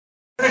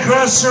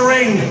Across the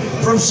ring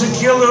from St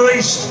Kilda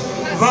East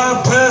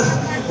via Perth,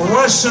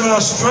 Western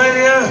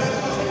Australia,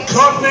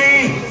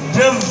 Courtney,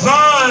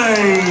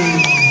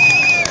 Devine.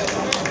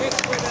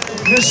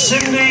 Miss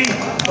Cindy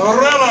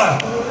Rella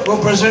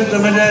will present the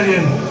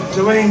medallion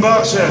to winning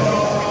boxer.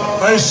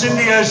 Oh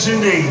Cindy, oh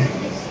Cindy.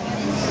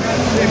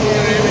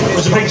 It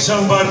was a big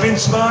song by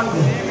Vince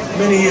Martin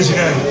many years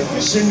ago.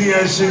 Cindy,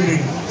 oh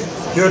Cindy.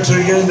 You're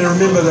too young to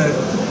remember that.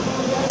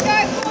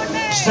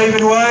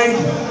 Stephen Wade,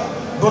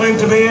 Bulling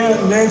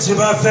Tabir, Nancy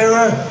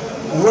Barfera,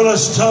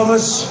 Willis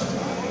Thomas,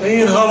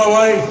 Ian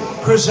Holloway,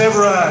 Chris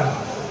Everard.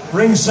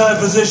 Ringside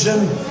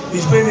physician,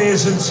 he's been here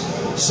since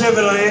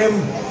 7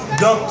 AM.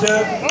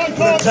 Dr.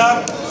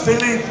 Pratap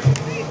Philip,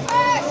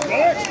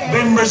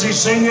 Ben Brizzy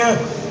Sr.,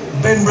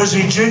 Ben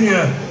Brizzy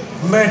Jr.,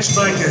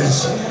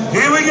 matchmakers.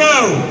 Here we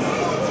go!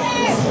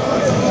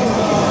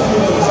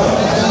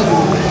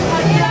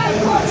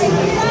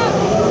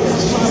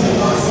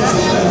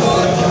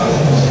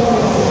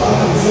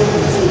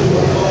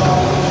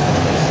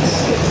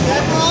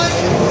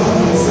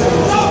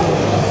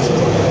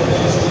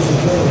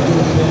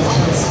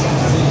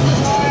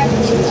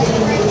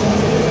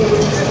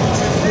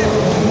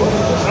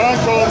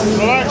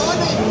 Relax.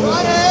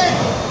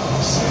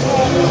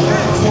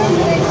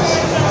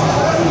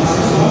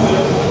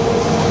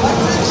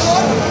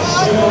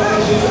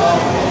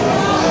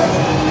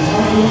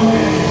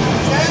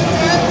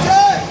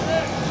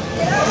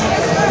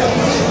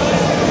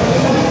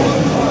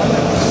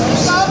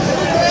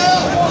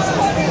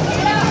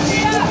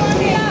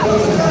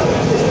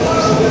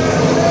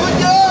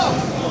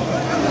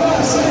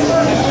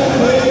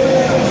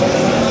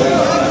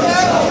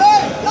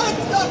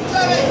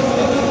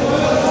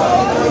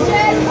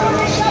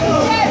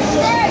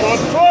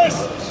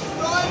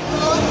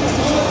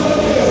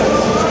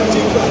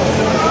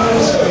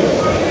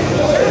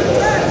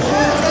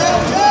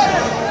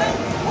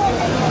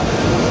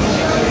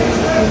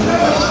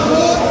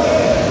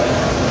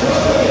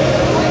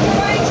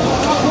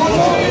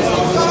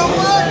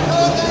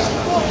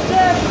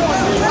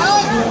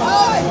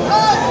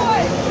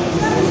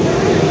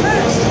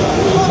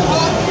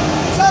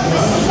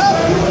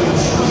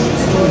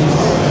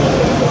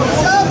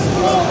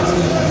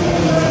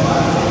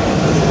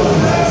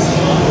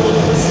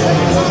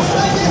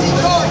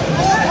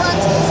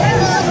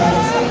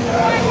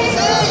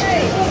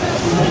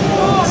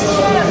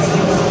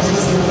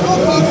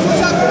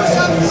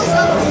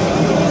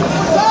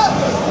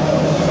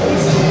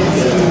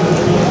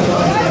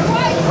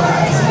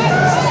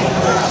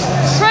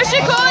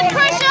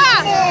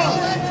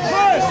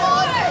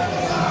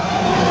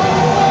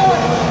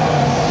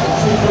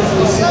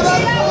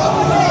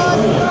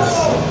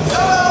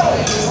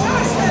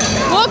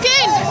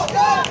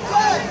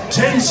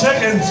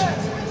 Seconds.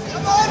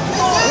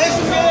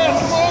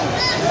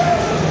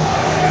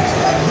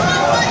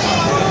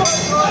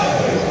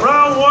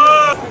 Round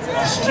 1,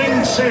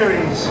 Sting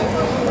Series.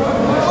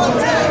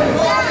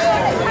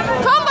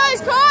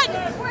 Combos, Court!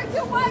 Work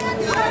your way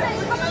inside it.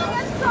 Come on the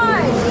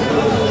inside.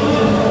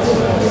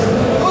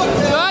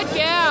 Good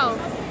girl.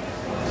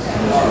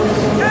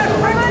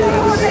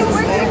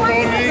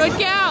 Good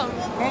girl.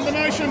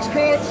 Combinations,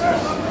 Court.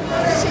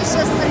 She's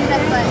just sitting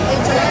at the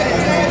edge of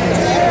it.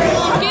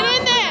 Get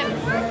in there.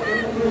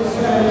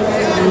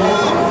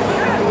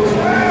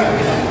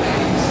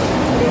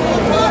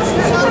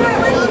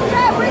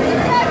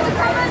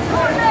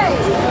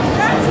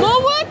 More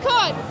work,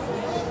 Court.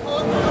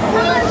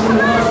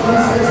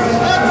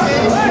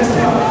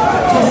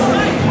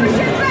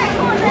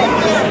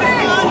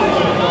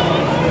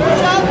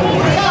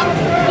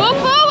 Walk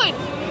forward.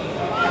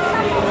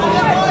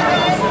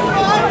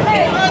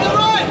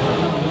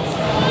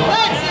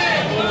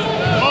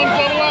 On,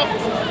 double up.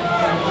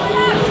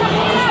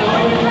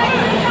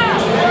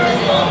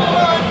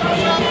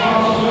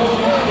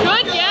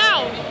 Good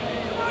girl.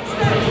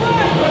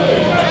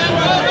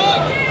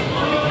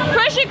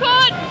 Pressure,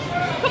 Court.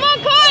 Come on,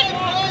 Court.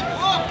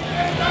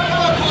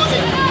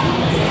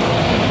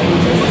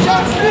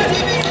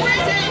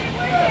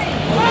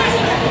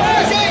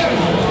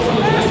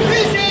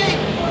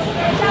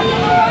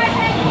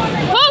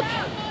 Hook.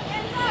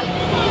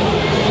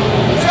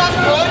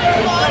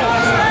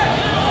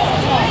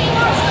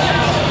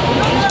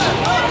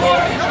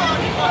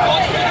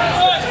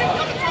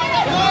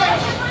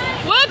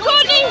 Work,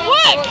 Courtney,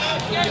 work.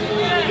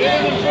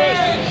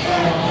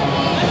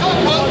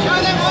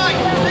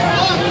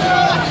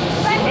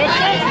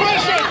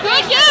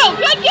 Good girl,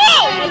 good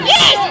girl.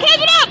 Yes,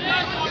 keep it up.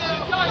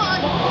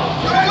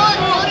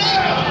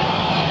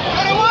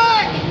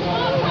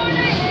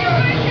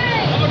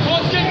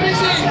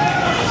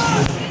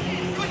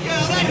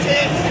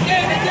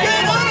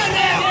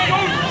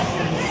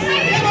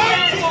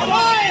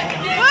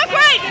 Work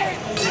right.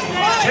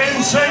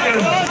 10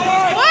 seconds.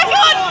 Work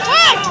on,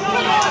 work.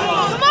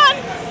 Come on.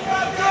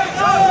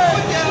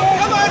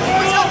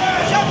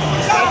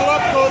 Double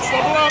up, Court,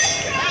 double up.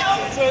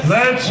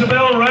 That's the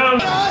bell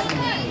round.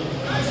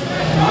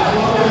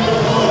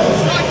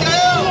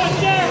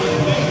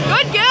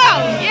 Good girl,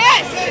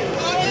 yes.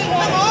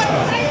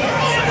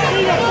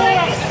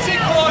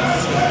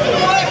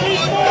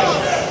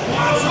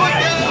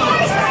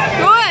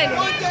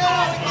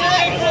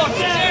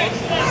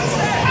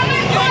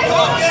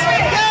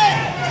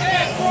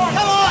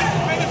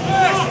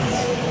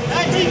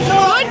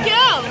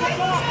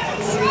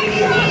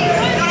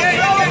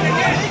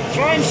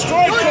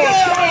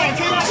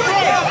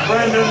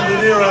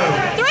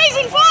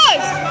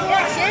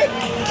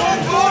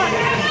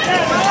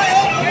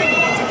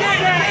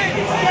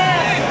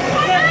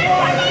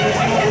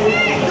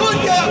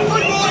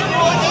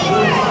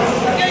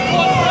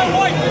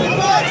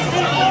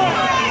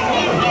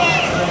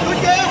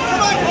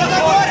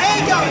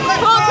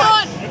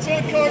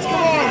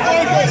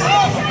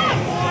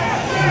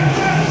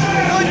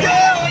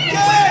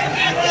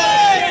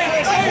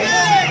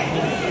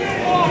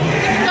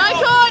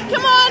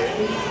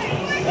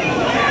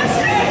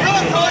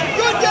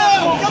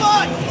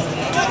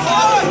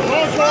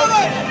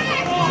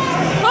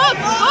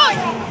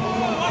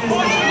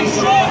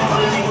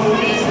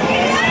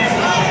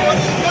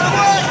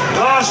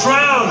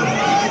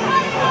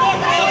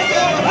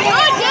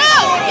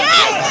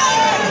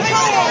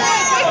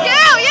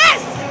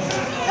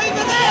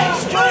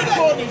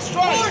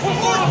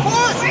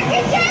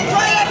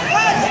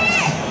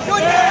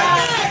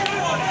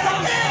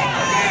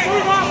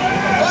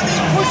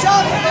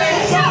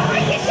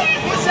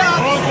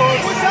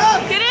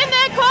 Get in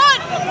there,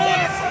 Court!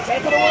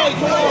 Take it away,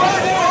 come on.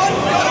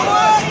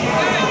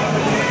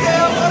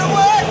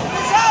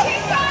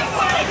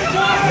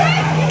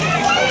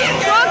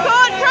 Go on,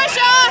 Court,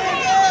 pressure!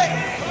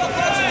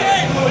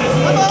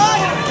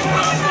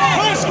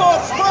 Press,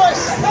 Court, press.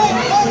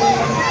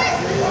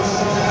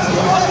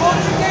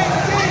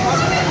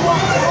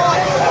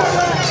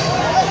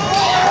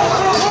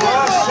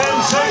 Last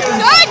 10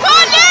 seconds. Go,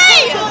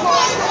 Courtney! Come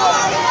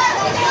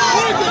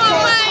on,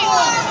 mate.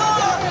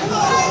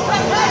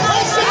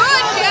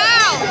 Good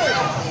girl.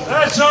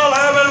 That's all.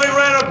 How about we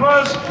round of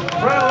applause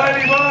for our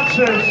lady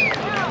boxers?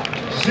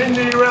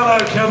 Cinderella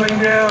coming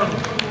down,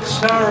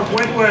 star of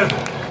Wentworth,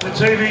 the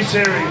TV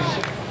series.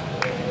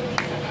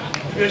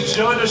 If you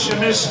joined us, you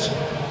missed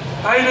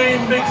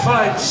 18 big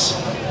fights.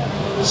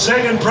 The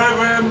second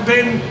program,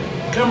 Ben,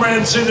 come round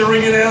and see the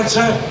ring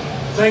announcer.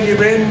 Thank you,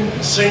 Ben,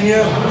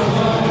 Senior.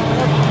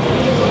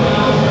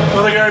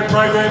 Another great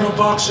program of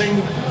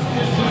boxing.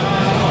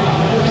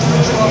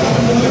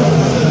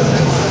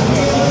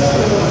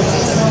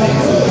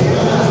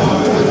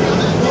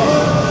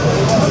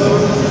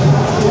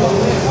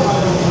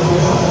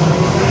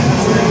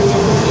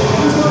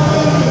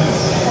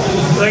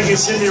 Thank you,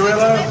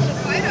 Cinderella.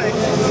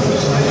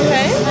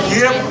 Okay.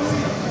 Yep.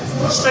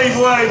 Steve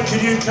Wade, can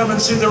you come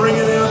and see the ring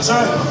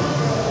announcer?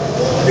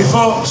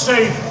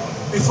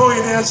 Before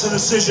you announce the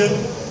decision,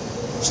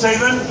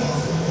 Stephen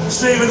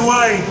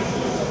Wade.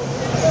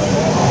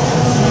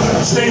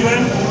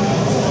 Stephen,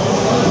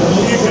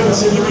 can you come and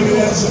see the ring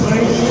announcer,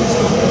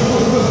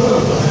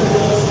 please?